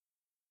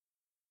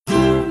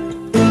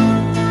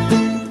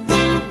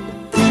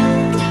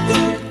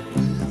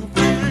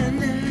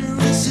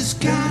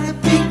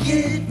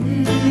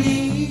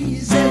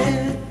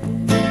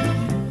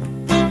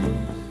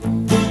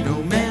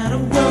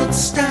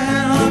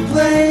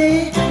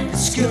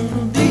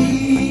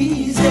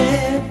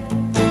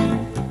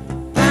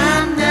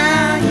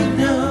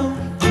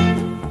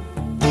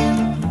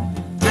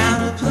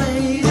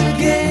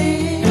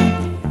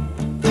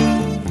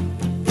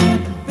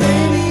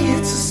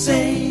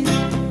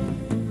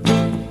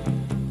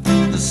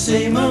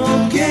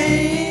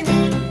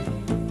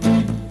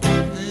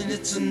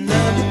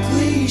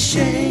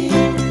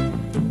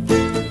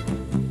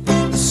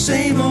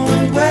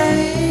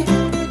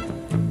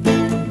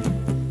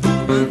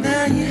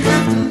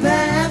have to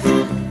laugh,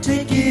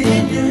 take it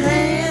in your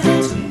hand.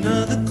 It's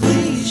another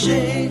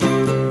cliche.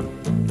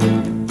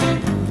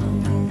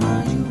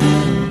 Are you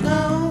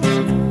alone?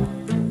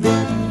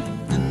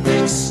 The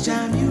next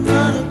time you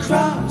run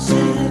across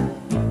it,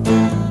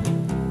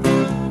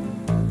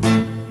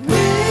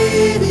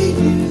 maybe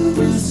you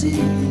will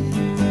see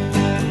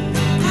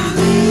how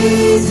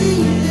easy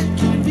it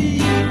can be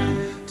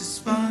to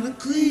spot a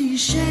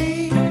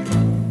cliche.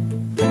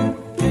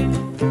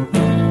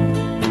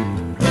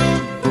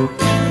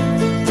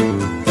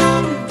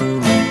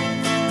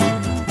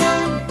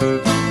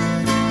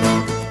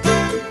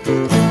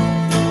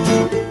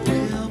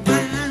 Well,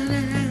 by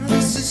now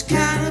this is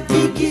kind of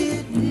be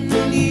getting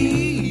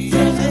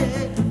easy.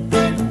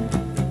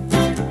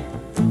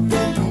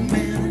 No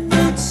matter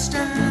what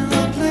style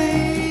of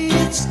play,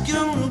 it's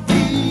gonna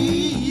be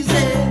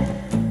easy.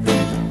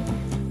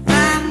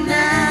 By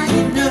now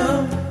you know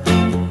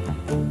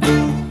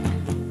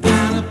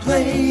how to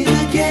play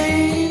the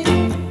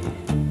game.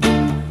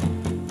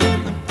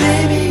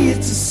 Baby,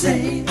 it's the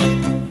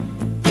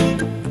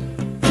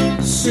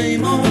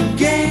same old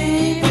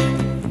game.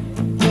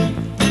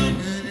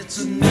 And it's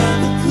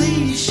another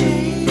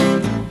cliche,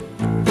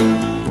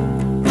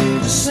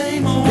 the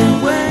same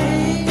old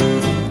way.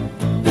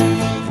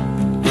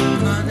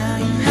 But now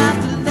you have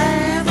to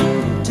laugh,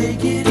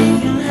 take it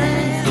in your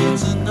hand.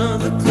 It's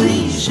another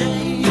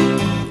cliche. I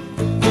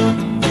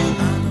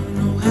don't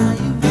know how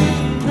you will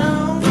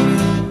know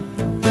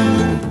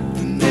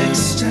the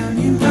next time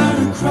you run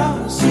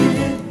across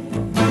it.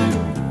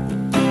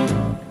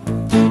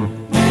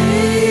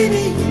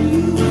 Maybe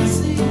you will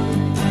see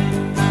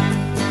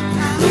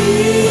how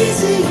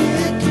easy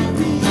it can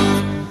be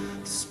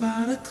to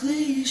spot a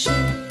cliche.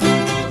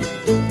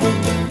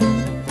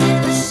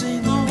 The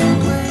same old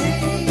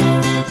way,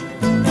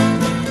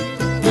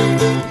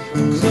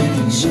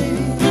 cliche,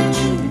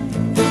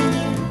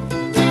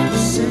 the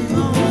same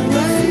old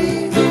way.